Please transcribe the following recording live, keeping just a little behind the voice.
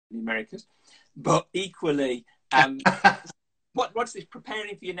the Americas. But equally, what's this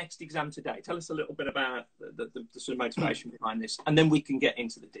preparing for your next exam today? Tell us a little bit about the sort of motivation behind this, and then we can get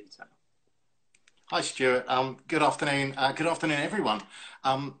into the detail. Hi, Stuart. Good afternoon. Good afternoon, everyone.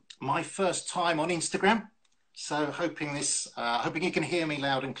 My first time on Instagram, so hoping you can hear me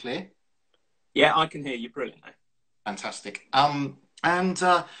loud and clear. Yeah, I can hear you brilliantly. Fantastic.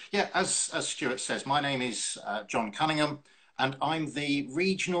 Yeah, as Stuart says, my name is John Cunningham, and I'm the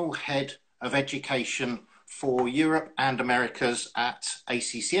Regional Head of Education for Europe and Americas at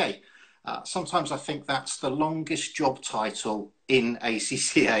ACCA. Sometimes I think that's the longest job title in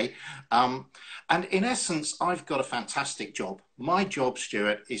ACCA. And in essence, I've got a fantastic job. My job,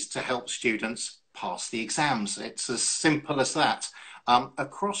 Stuart, is to help students pass the exams. It's as simple as that.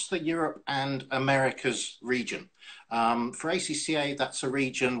 Across the Europe and Americas region. For ACCA, that's a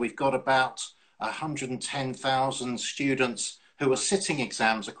region, we've got about 110,000 students who are sitting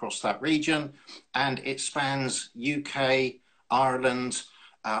exams across that region, and it spans UK, Ireland,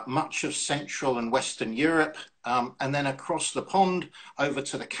 much of Central and Western Europe, and then across the pond over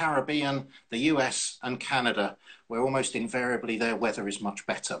to the Caribbean, the US and Canada, where almost invariably their weather is much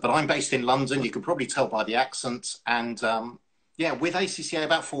better. But I'm based in London, you can probably tell by the accent, and yeah, with ACCA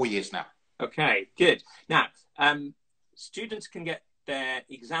about 4 years now. Okay, good. Now, students can get their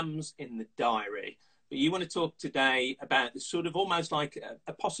exams in the diary, but you want to talk today about the sort of almost like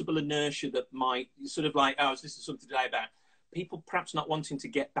a possible inertia that might sort of like, oh, this is something today about people perhaps not wanting to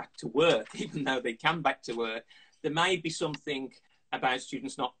get back to work, even though they can back to work. There may be something about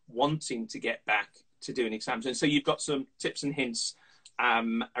students not wanting to get back to doing exams. And so you've got some tips and hints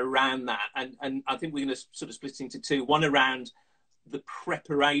around that. And I think we're going to sort of split into two. One around the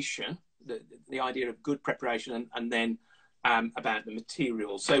preparation, the idea of good preparation, and then about the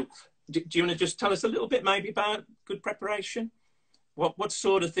material. So do you want to just tell us a little bit maybe about good preparation? What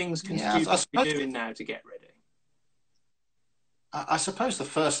sort of things can students be doing now to get ready? I suppose the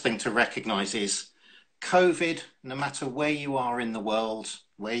first thing to recognise is COVID, no matter where you are in the world,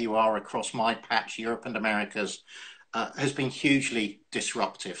 where you are across my patch, Europe and Americas, has been hugely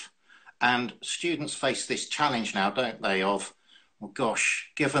disruptive. And students face this challenge now, don't they, of, well, gosh,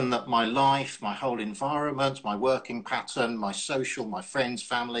 given that my life, my whole environment, my working pattern, my social, my friends,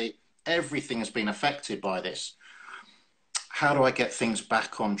 family, everything has been affected by this. How do I get things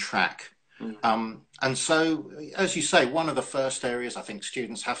back on track? And so, as you say, one of the first areas I think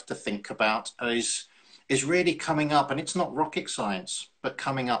students have to think about is really coming up, and it's not rocket science, but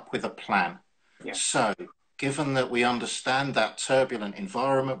coming up with a plan. Yeah. So, given that we understand that turbulent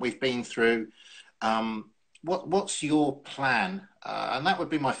environment we've been through, what's your plan? And that would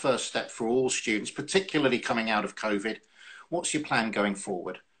be my first step for all students, particularly coming out of COVID. What's your plan going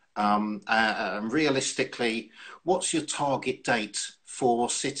forward? Realistically, what's your target date for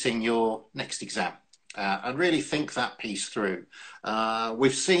sitting your next exam? And really think that piece through.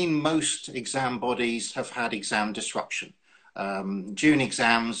 We've seen most exam bodies have had exam disruption. June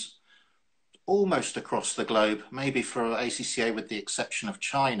exams, almost across the globe, maybe for ACCA with the exception of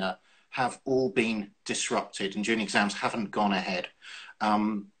China, have all been disrupted, and June exams haven't gone ahead.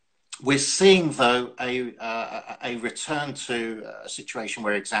 We're seeing, though, a return to a situation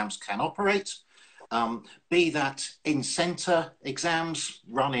where exams can operate, be that in-centre exams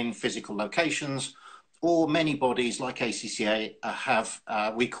run in physical locations, or many bodies like ACCA have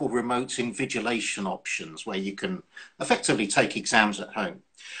we call remote invigilation options, where you can effectively take exams at home.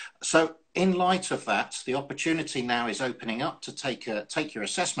 So in light of that, the opportunity now is opening up to take your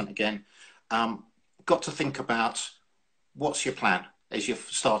assessment again. Got to think about what's your plan as your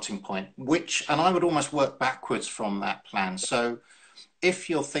starting point, and I would almost work backwards from that plan. So if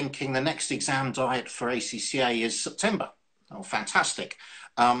you're thinking the next exam diet for ACCA is September, oh, fantastic.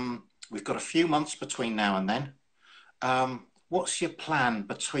 We've got a few months between now and then. What's your plan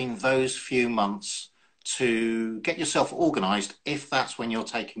between those few months to get yourself organised if that's when you're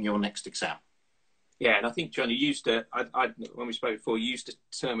taking your next exam? Yeah, and I think, John, you used when we spoke before, you used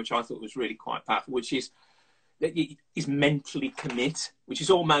a term which I thought was really quite powerful, which is mentally commit, which is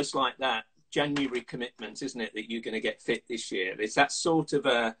almost like that January commitment, isn't it, that you're going to get fit this year? It's that sort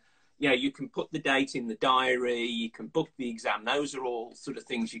of you can put the date in the diary, you can book the exam. Those are all sort of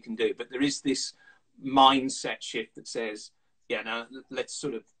things you can do. But there is this mindset shift that says, yeah, no,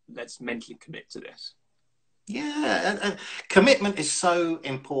 let's mentally commit to this. Yeah, commitment is so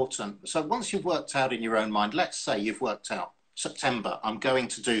important. So once you've worked out in your own mind, let's say you've worked out September, I'm going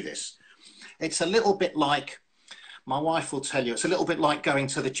to do this. It's a little bit like, my wife will tell you, it's a little bit like going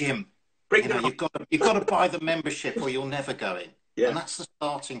to the gym. You've got to buy the membership or you're never going. Yeah. And that's the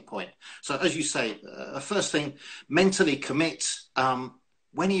starting point. So as you say, first thing, mentally commit.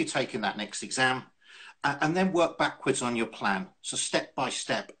 when are you taking that next exam? And then work backwards on your plan. So step by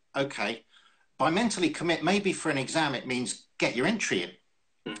step, okay, by mentally commit, maybe for an exam, it means get your entry in.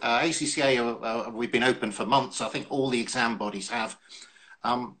 ACCA, we've been open for months. I think all the exam bodies have.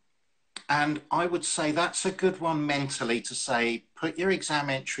 And I would say that's a good one mentally to say, put your exam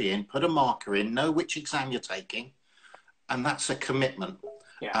entry in, put a marker in, know which exam you're taking. And that's a commitment.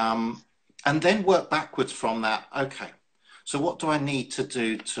 Yeah. And then work backwards from that. Okay, so what do I need to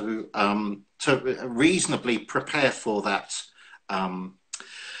do to reasonably prepare for that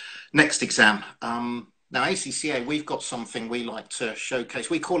next exam? Now, ACCA, we've got something we like to showcase.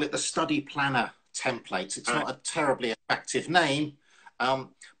 We call it the Study Planner Template. It's not a terribly attractive name,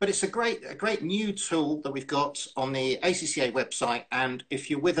 but it's a great new tool that we've got on the ACCA website. And if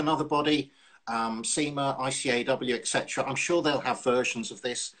you're with another body, CIMA, ICAW, etc., I'm sure they'll have versions of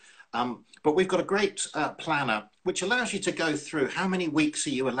this. But we've got a great planner which allows you to go through how many weeks are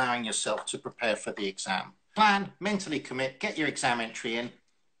you allowing yourself to prepare for the exam. Plan, mentally commit, get your exam entry in.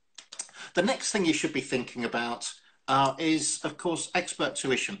 The next thing you should be thinking about is, of course, expert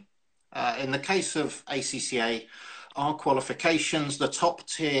tuition. In the case of ACCA, our qualifications, the top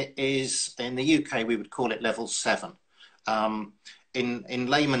tier is, in the UK, we would call it level 7. In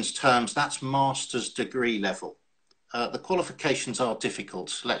layman's terms, that's master's degree level. The qualifications are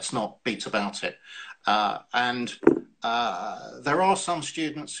difficult, let's not beat about it. And there are some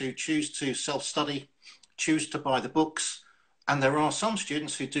students who choose to self-study, choose to buy the books, and there are some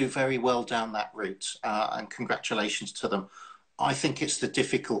students who do very well down that route, and congratulations to them. I think it's the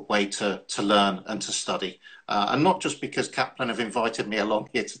difficult way to learn and to study. And not just because Kaplan have invited me along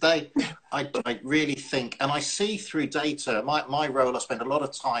here today. I really think, and I see through data, my role, I spend a lot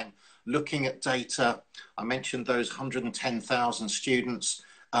of time looking at data. I mentioned those 110,000 students.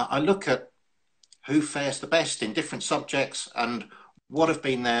 I look at who fares the best in different subjects and what have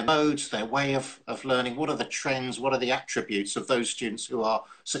been their modes, their way of learning, what are the trends, what are the attributes of those students who are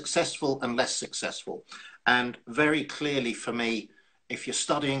successful and less successful. And very clearly for me, if you're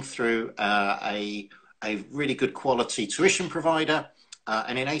studying through a really good quality tuition provider,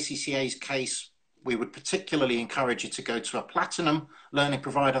 and in ACCA's case, we would particularly encourage you to go to a platinum learning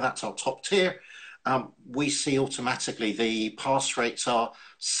provider. That's our top tier. We see automatically the pass rates are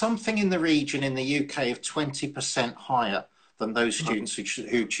something in the region in the UK of 20% higher than those students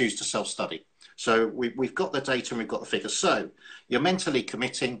who choose to self-study. So we've got the data and we've got the figures. So you're mentally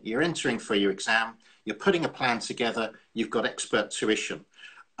committing, you're entering for your exam, you're putting a plan together, you've got expert tuition.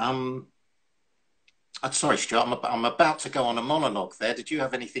 Sorry, Stuart, I'm about to go on a monologue there. Did you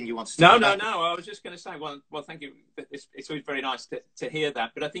have anything you wanted to say? No. I was just going to say, well, thank you. It's always very nice to hear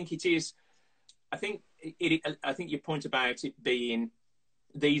that. But I think it is, I think your point about it being,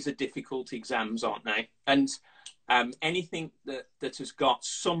 these are difficult exams, aren't they? And anything that has got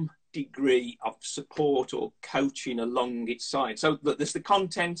some degree of support or coaching along its side. So look, there's the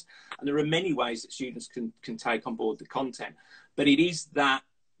content, and there are many ways that students can take on board the content. But it is that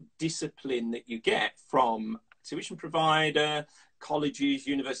discipline that you get from tuition provider, colleges,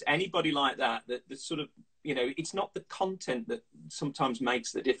 universities, anybody like that sort of, you know, it's not the content that sometimes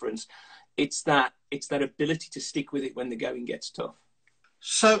makes the difference. It's that ability to stick with it when the going gets tough.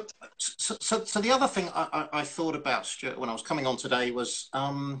 So the other thing I thought about, Stuart, when I was coming on today was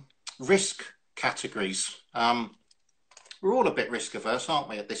risk categories. We're all a bit risk averse, aren't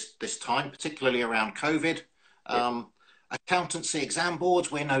we, at this time, particularly around COVID. Yeah. Accountancy exam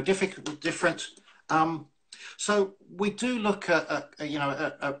boards, we're no different. So we do look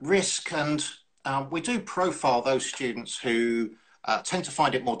at risk, and we do profile those students who tend to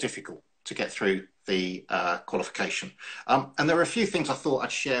find it more difficult to get through the qualification. And there are a few things I thought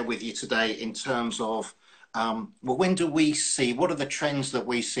I'd share with you today in terms of, well, when do we see, what are the trends that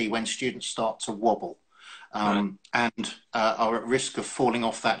we see when students start to wobble and are at risk of falling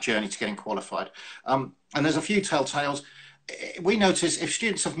off that journey to getting qualified? And there's a few telltales. We notice if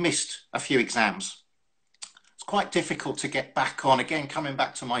students have missed a few exams, it's quite difficult to get back on. Again, coming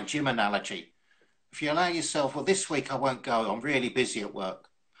back to my gym analogy, if you allow yourself, well, this week I won't go, I'm really busy at work.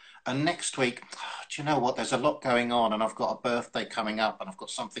 And next week, do you know what, there's a lot going on and I've got a birthday coming up and I've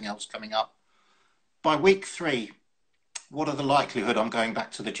got something else coming up. By week 3, what are the likelihood I'm going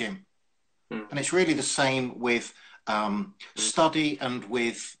back to the gym? And it's really the same with study and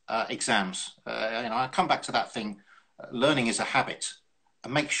with exams. I come back to that thing, learning is a habit,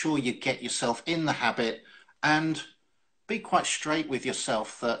 and make sure you get yourself in the habit and be quite straight with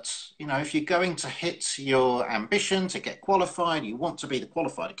yourself that, you know, if you're going to hit your ambition to get qualified, you want to be the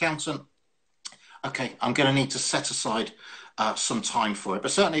qualified accountant, okay, I'm going to need to set aside some time for it.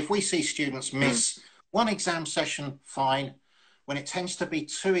 But certainly if we see students miss one exam session, fine. when it tends to be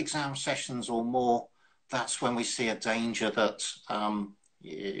 2 exam sessions or more, that's when we see a danger that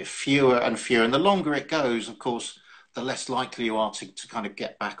fewer and fewer, and the longer it goes, of course, the less likely you are to kind of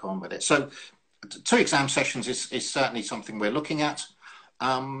get back on with it. So 2 exam sessions is certainly something we're looking at.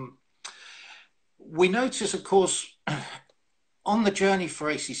 We notice, of course, on the journey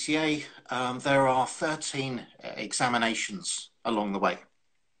for ACCA, there are 13 examinations along the way.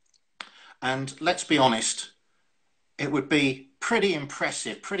 And let's be honest, it would be pretty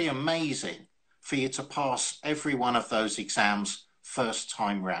impressive, pretty amazing for you to pass every one of those exams first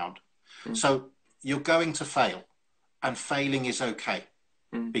time round. So you're going to fail, and failing is okay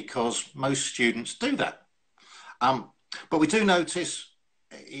because most students do that. But we do notice,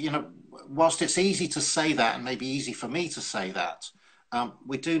 you know, whilst it's easy to say that, and maybe easy for me to say that,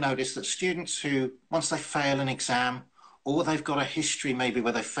 we do notice that students who, once they fail an exam, or they've got a history maybe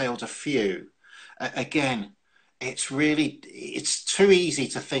where they failed a few, again, it's too easy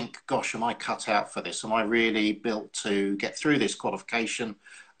to think, gosh, am I cut out for this? Am I really built to get through this qualification?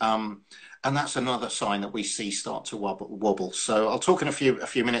 And that's another sign that we see start to wobble. So I'll talk in a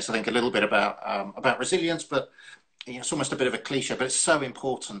few minutes, I think, a little bit about resilience, but you know, it's almost a bit of a cliche, but it's so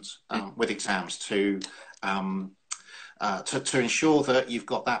important with exams to ensure that you've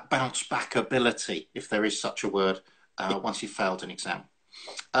got that bounce back ability, if there is such a word, once you've failed an exam.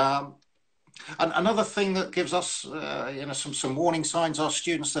 And another thing that gives us you know, some warning signs are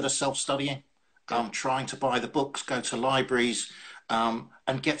students that are self-studying, trying to buy the books, go to libraries,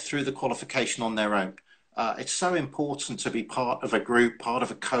 and get through the qualification on their own. It's so important to be part of a group, part of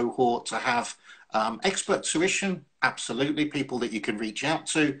a cohort, to have expert tuition, absolutely, people that you can reach out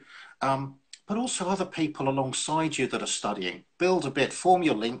to, but also other people alongside you that are studying. Build a bit, form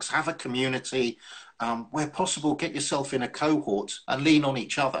your links, have a community, where possible, get yourself in a cohort and lean on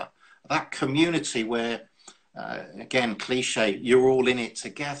each other. That community where, again, cliche, you're all in it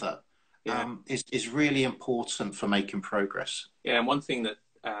together, is really important for making progress. Yeah, and one thing that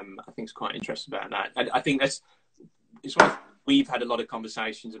I think is quite interesting about that, I think it's what we've had a lot of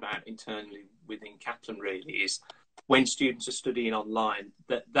conversations about internally within Kaplan, really, is when students are studying online,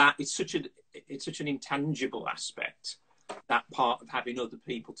 that it's such an intangible aspect, that part of having other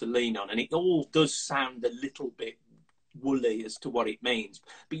people to lean on, and it all does sound a little bit woolly as to what it means,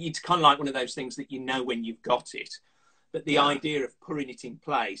 but it's kind of like one of those things that you know when you've got it. But the idea of putting it in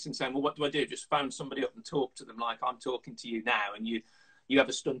place and saying, well, what do I do? Just phone somebody up and talk to them like I'm talking to you now, and you have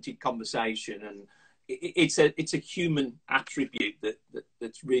a stunted conversation, and it's a human attribute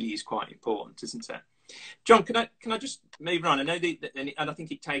that really is quite important, isn't it? John, can I just move on? I know and I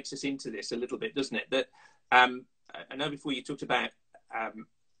think it takes us into this a little bit, doesn't it? That I know before you talked about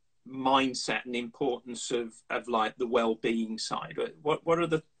mindset and the importance of like the well-being side. What are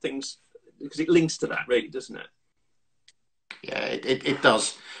the things, because it links to that, really, doesn't it? Yeah, it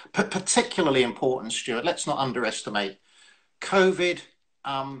does. Particularly important, Stuart. Let's not underestimate COVID.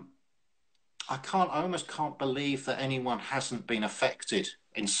 I almost can't believe that anyone hasn't been affected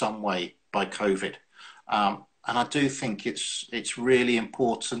in some way by COVID. And I do think it's really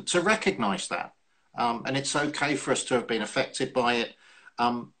important to recognise that. And it's okay for us to have been affected by it.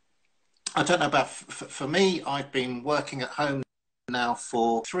 I don't know about, for me, I've been working at home now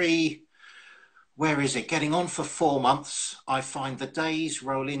for getting on for 4 months. I find the days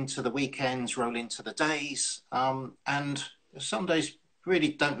roll into the weekends, roll into the days, and some days really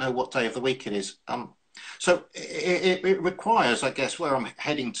don't know what day of the week it is. So it requires, I guess, where I'm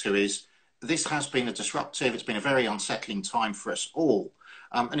heading to is, this has been a disruptive, it's been a very unsettling time for us all.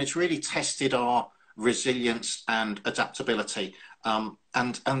 And it's really tested our resilience and adaptability,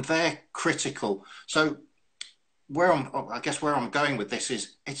 and they're critical. So where I'm going with this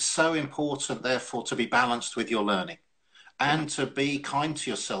is, it's so important, therefore, to be balanced with your learning and to be kind to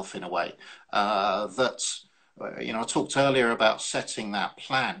yourself in a way. You know, I talked earlier about setting that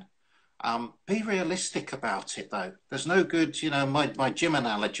plan. Be realistic about it, though. There's no good, you know, my gym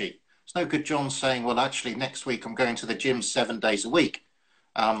analogy. It's no good John saying, well, actually, next week I'm going to the gym 7 days a week.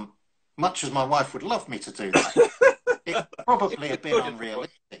 Much as my wife would love me to do that, it's probably a bit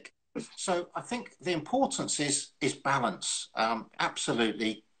unrealistic. So I think the importance is balance.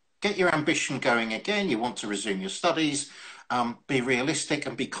 Absolutely. Get your ambition going again. You want to resume your studies. Be realistic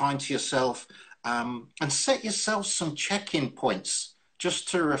and be kind to yourself. And set yourself some check-in points just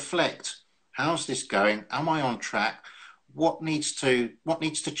to reflect. How's this going? Am I on track? What needs to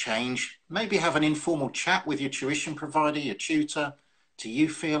change? Maybe have an informal chat with your tuition provider, your tutor.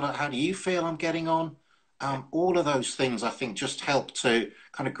 How do you feel I'm getting on? All of those things, I think, just help to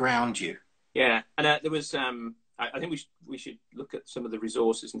kind of ground you. Yeah, and there was, I think we should look at some of the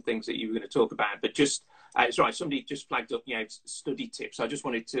resources and things that you were going to talk about. But just It's right. Somebody just flagged up, study tips. I just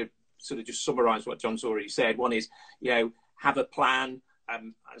wanted to sort of just summarise what John's already said. One is, have a plan.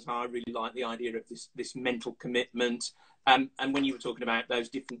 As I really like the idea of this mental commitment. And when you were talking about those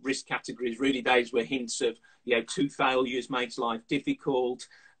different risk categories, really those were hints of, 2 failures makes life difficult.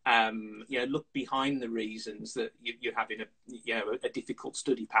 Look behind the reasons that you're having a difficult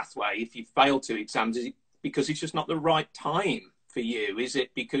study pathway. If you fail 2 exams, is it because it's just not the right time for you? Is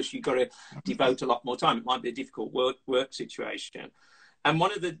it because you've got to devote a lot more time? It might be a difficult work situation. And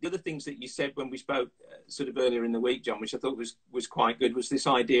one of the other things that you said when we spoke sort of earlier in the week, John, which I thought was quite good, was this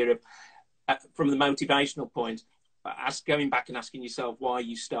idea of, from the motivational point, going back and asking yourself why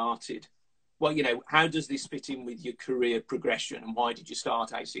you started. Well, how does this fit in with your career progression, and why did you start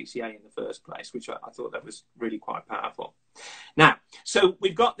ACCA in the first place? Which I thought that was really quite powerful. Now, so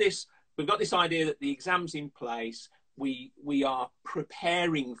we've got this idea that the exam's in place. We are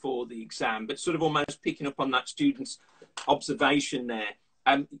preparing for the exam, but sort of almost picking up on that student's observation there.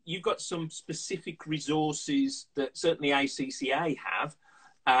 You've got some specific resources that certainly ACCA have,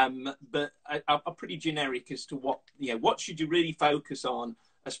 but are pretty generic as to what should you really focus on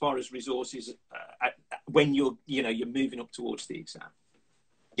as far as resources when you're moving up towards the exam.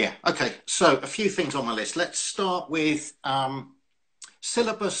 Yeah. Okay. So a few things on my list. Let's start with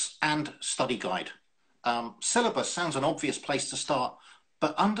syllabus and study guide. Syllabus sounds an obvious place to start,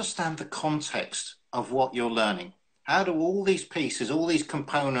 but understand the context of what you're learning. How do all these pieces, all these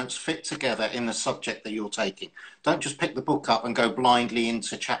components fit together in the subject that you're taking? Don't just pick the book up and go blindly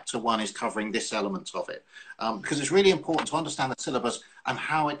into chapter 1 is covering this element of it. Because it's really important to understand the syllabus and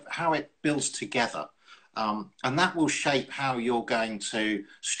how it builds together. And that will shape how you're going to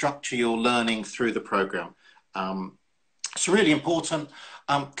structure your learning through the program. It's really important.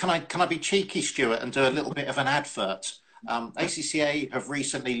 Can I be cheeky, Stuart, and do a little bit of an advert? ACCA have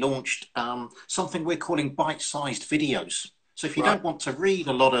recently launched something we're calling bite-sized videos. So if you don't want to read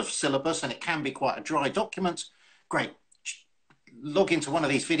a lot of syllabus, and it can be quite a dry document, great. Log into one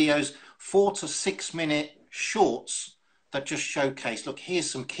of these videos, 4 to 6 minute shorts that just showcase, look, here's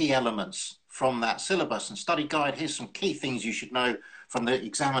some key elements from that syllabus and study guide. Here's some key things you should know from the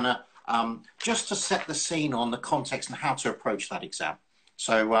examiner, just to set the scene on the context and how to approach that exam.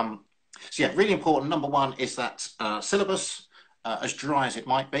 So yeah, really important. Number 1 is that syllabus, as dry as it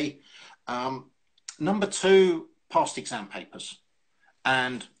might be. Number 2, past exam papers.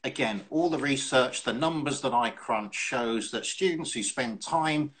 And again, all the research, the numbers that I crunch shows that students who spend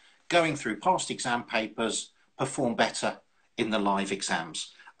time going through past exam papers perform better in the live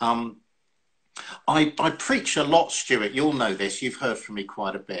exams. I preach a lot, Stuart, you'll know this, you've heard from me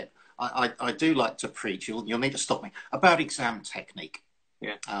quite a bit. I do like to preach, you'll need to stop me, about exam technique.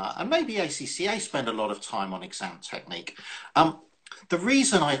 Yeah. And maybe ACCA spend a lot of time on exam technique. The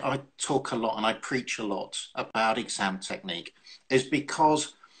reason I talk a lot and I preach a lot about exam technique is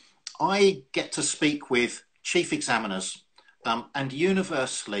because I get to speak with chief examiners and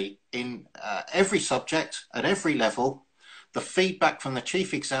universally in every subject at every level, the feedback from the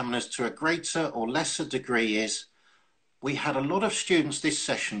chief examiners to a greater or lesser degree is, we had a lot of students this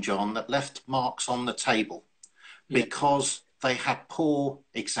session, John, that left marks on the table because they had poor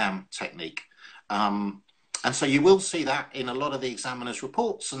exam technique. And so you will see that in a lot of the examiners'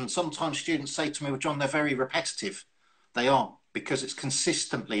 reports. And sometimes students say to me, well, John, they're very repetitive. They are, because it's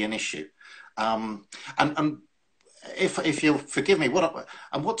consistently an issue. And if you'll forgive me,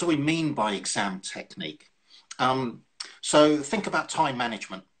 what do we mean by exam technique? So think about time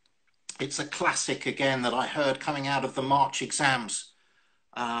management. It's a classic, again, that I heard coming out of the March exams.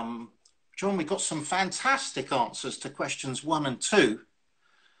 John, we got some fantastic answers to questions 1 and 2,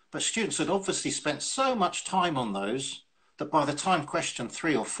 but students had obviously spent so much time on those that by the time question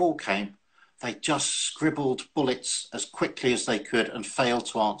 3 or 4 came, they just scribbled bullets as quickly as they could and failed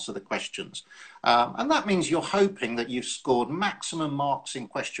to answer the questions. And that means you're hoping that you've scored maximum marks in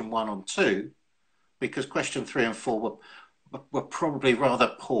question 1 and 2, because question 3 and 4 were probably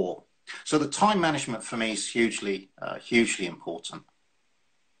rather poor. So the time management for me is hugely important.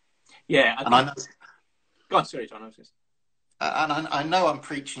 Yeah, and I know. Go on, sorry, John. And I know I'm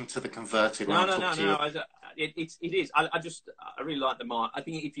preaching to the converted. No. It is. I really like the mark. I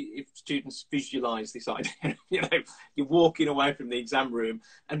think if students visualise this idea, you're walking away from the exam room,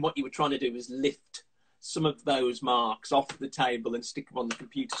 and what you were trying to do was lift some of those marks off the table and stick them on the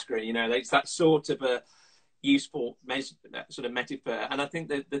computer screen. It's that sort of a useful sort of metaphor. And I think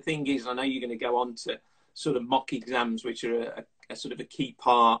that the thing is, I know you're going to go on to sort of mock exams, which are a sort of a key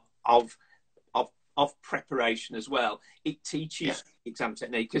part of preparation as well. It teaches exam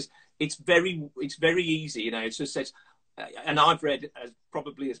technique, because it's very easy. It just says and I've read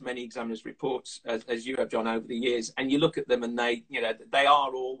probably as many examiners' reports as you have, John, over the years, and you look at them and they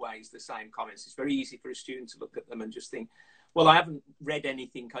are always the same comments. It's very easy for a student to look at them and just think, well, I haven't read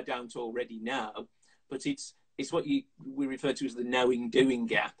anything I don't already know, but it's what we refer to as the knowing-doing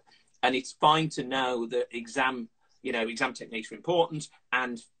gap. And it's fine to know that exam techniques are important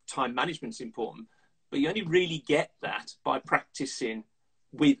and time management's important, but you only really get that by practicing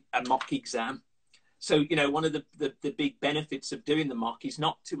with a mock exam. So, one of the big benefits of doing the mock is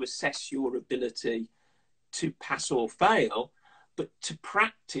not to assess your ability to pass or fail, but to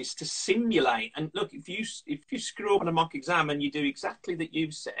practice, to simulate. And look, if you screw up on a mock exam and you do exactly that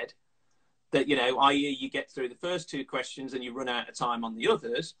you've said, that, i.e. you get through the first 2 questions and you run out of time on the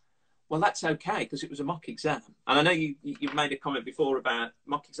others, well, that's okay, because it was a mock exam. And I know you've made a comment before about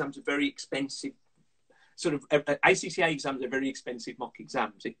mock exams are very expensive. Sort of ACCA exams are very expensive mock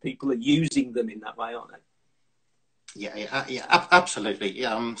exams if people are using them in that way, aren't they? Yeah, absolutely.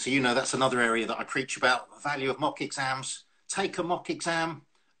 So, that's another area that I preach about, the value of mock exams. Take a mock exam.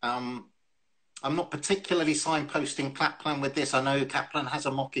 I'm not particularly signposting Kaplan with this. I know Kaplan has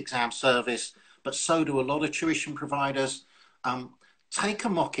a mock exam service, but so do a lot of tuition providers. Take a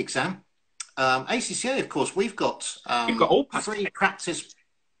mock exam. ACCA, of course, we've got all free practice,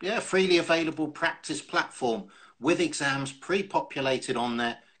 freely available practice platform with exams pre-populated on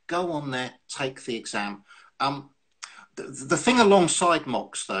there. Go on there, take the exam. The thing alongside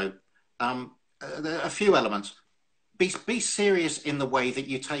mocks, though, there are a few elements. Be serious in the way that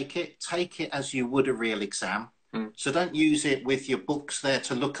you take it. Take it as you would a real exam. So don't use it with your books there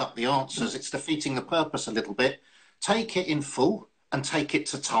to look up the answers. It's defeating the purpose a little bit. Take it in full and take it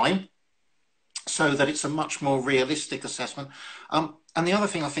to time so that it's a much more realistic assessment. And the other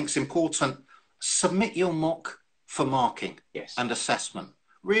thing I think is important, submit your mock for marking and assessment.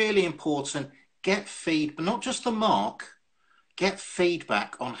 Really important. Get feedback, not just the mark, get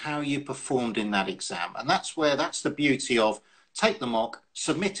feedback on how you performed in that exam. And that's the beauty of take the mock,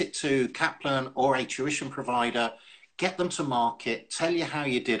 submit it to Kaplan or a tuition provider, get them to mark it, tell you how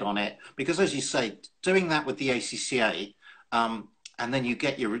you did on it. Because as you say, doing that with the ACCA, and then you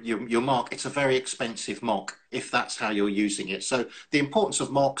get your mark, it's a very expensive mock if that's how you're using it. So the importance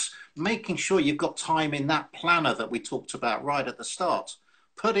of mocks, making sure you've got time in that planner that we talked about right at the start.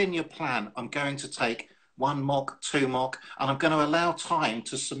 Put in your plan, I'm going to take 1 mock, 2 mock, and I'm going to allow time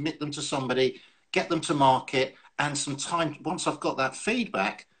to submit them to somebody, get them to mark it, and some time, once I've got that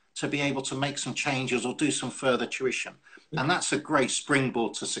feedback, to be able to make some changes or do some further tuition. And that's a great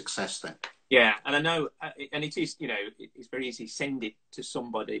springboard to success then. Yeah, and I know, and it is, it's very easy to send it to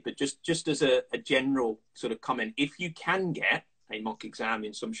somebody, but just as a general sort of comment, if you can get a mock exam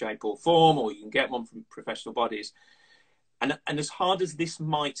in some shape or form, or you can get one from professional bodies, and as hard as this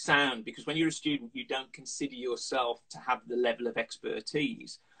might sound, because when you're a student, you don't consider yourself to have the level of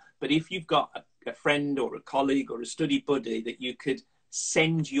expertise, but if you've got a friend or a colleague or a study buddy that you could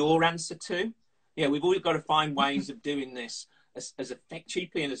send your answer to, we've always got to find ways of doing this as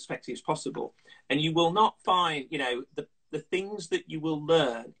cheaply and as effectively as possible. And you will not find, the things that you will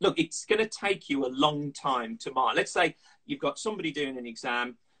learn. Look, it's going to take you a long time to mark. Let's say you've got somebody doing an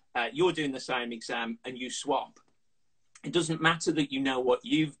exam, you're doing the same exam, and you swap. It doesn't matter that you know what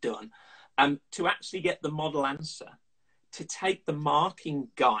you've done. To actually get the model answer, to take the marking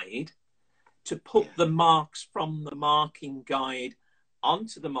guide, to put the marks from the marking guide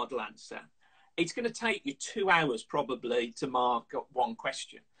onto the model answer, it's going to take you 2 hours probably to mark up 1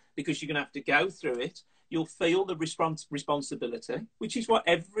 question, because you're going to have to go through it. You'll feel the responsibility, which is what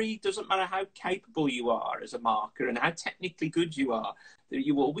doesn't matter how capable you are as a marker and how technically good you are, that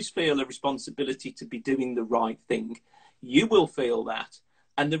you always feel a responsibility to be doing the right thing. You will feel that.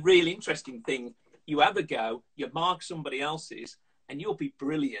 And the really interesting thing, you have a go, you mark somebody else's, and you'll be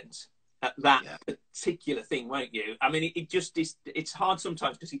brilliant at that particular thing, won't you? I mean, it's hard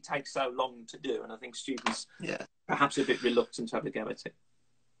sometimes because it takes so long to do. And I think students perhaps are a bit reluctant to have a go at it.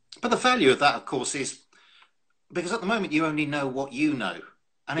 But the value of that, of course, is because at the moment you only know what you know.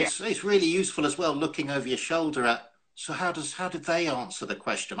 And it's really useful as well, looking over your shoulder at, so how did they answer the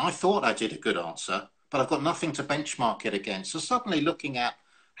question? I thought I did a good answer, but I've got nothing to benchmark it against. So suddenly looking at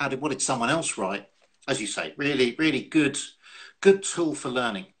what did someone else write, as you say, really, really good tool for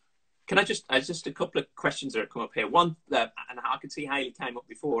learning. Can I just a couple of questions that have come up here. One, and I could see Hayley came up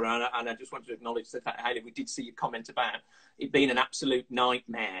before, and I just wanted to acknowledge that, Hayley, we did see your comment about it being an absolute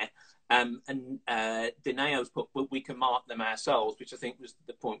nightmare. And Dineo's put, well, we can mark them ourselves, which I think was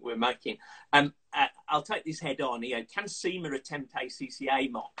the point we were making. I'll take this head on. Can SEMA attempt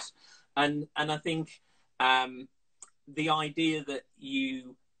ACCA mocks? And I think the idea that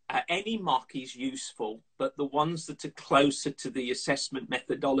you Any mock is useful, but the ones that are closer to the assessment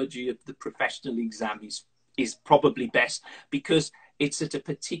methodology of the professional exam is probably best, because it's at a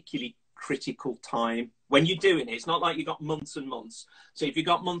particularly critical time when you're doing it. It's not like you've got months and months. So if you've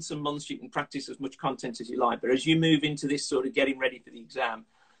got months and months, you can practice as much content as you like. But as you move into this sort of getting ready for the exam,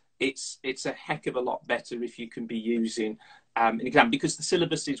 it's a heck of a lot better if you can be using an exam, because the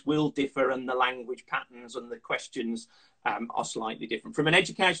syllabuses will differ and the language patterns and the questions are slightly different. From an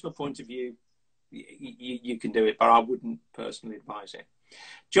educational point of view, you can do it, but I wouldn't personally advise it.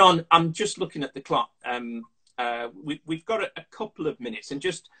 John, I'm just looking at the clock. We've got a couple of minutes, and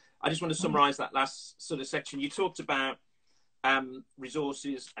I just want to summarise that last sort of section. You talked about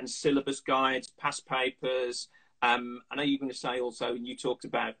resources and syllabus guides, past papers. I know you're going to say also, and you talked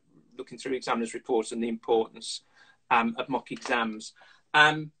about looking through examiners' reports and the importance of mock exams.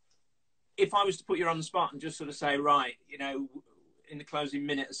 If I was to put you on the spot and just sort of say, right, you know, in the closing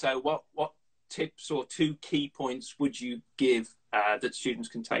minute or so, what tips or 2 key points would you give that students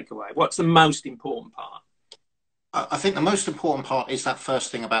can take away? What's the most important part? I think the most important part is that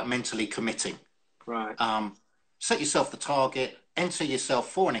first thing about mentally committing. Right. Set yourself the target, enter yourself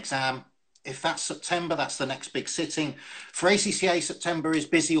for an exam. If that's September, that's the next big sitting. For ACCA, September is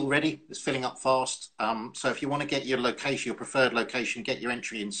busy already. It's filling up fast. So if you want to get your location, your preferred location, get your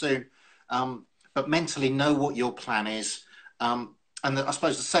entry in soon. But mentally know what your plan is. And I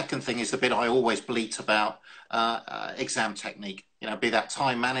suppose the second thing is the bit I always bleat about, exam technique. You know, be that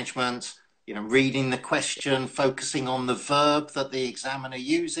time management, you know, reading the question, focusing on the verb that the examiner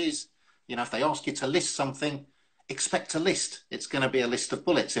uses. You know, if they ask you to list something, expect a list. It's going to be a list of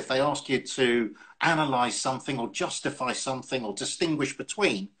bullets. If they ask you to analyze something or justify something or distinguish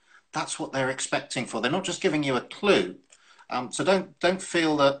between, that's what they're expecting for. They're not just giving you a clue. So don't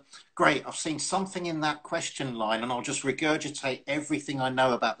feel that, great, I've seen something in that question line and I'll just regurgitate everything I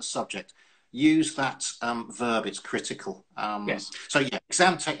know about the subject. Use that verb, it's critical. Yes. So yeah,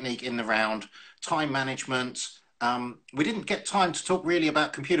 exam technique in the round, time management. We didn't get time to talk really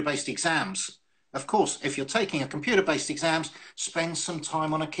about computer-based exams. Of course, if you're taking a computer-based exams, spend some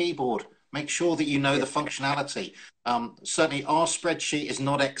time on a keyboard. Make sure that you know the functionality. Certainly our spreadsheet is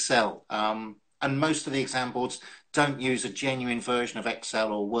not Excel. And most of the exam boards don't use a genuine version of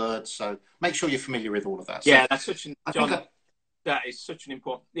Excel or Word. So make sure you're familiar with all of that. Yeah, so that's such an, John, that is such an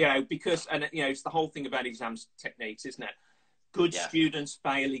important, you know, because, and you know, it's the whole thing about exams techniques, isn't it? Good students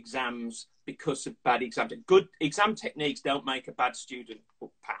fail exams because of bad exams. Good exam techniques don't make a bad student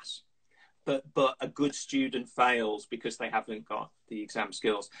pass. But a good student fails because they haven't got the exam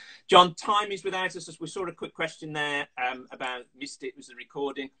skills. John, time is without us. We saw a quick question there about missed it was the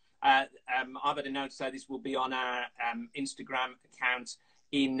recording. I've had a note to say this will be on our Instagram account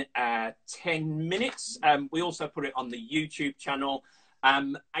in 10 minutes. We also put it on the YouTube channel.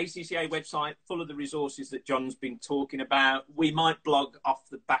 ACCA website full of the resources that John's been talking about. We might blog off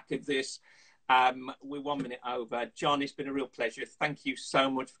the back of this. We're 1 minute over. John, it's been a real pleasure. Thank you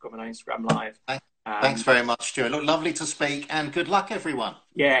so much for coming on Instagram Live. Thanks very much, Stuart. Look, lovely to speak, and good luck, everyone.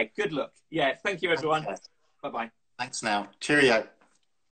 Yeah, good luck. Yeah, thank you, everyone. Bye-bye. Thanks now. Cheerio.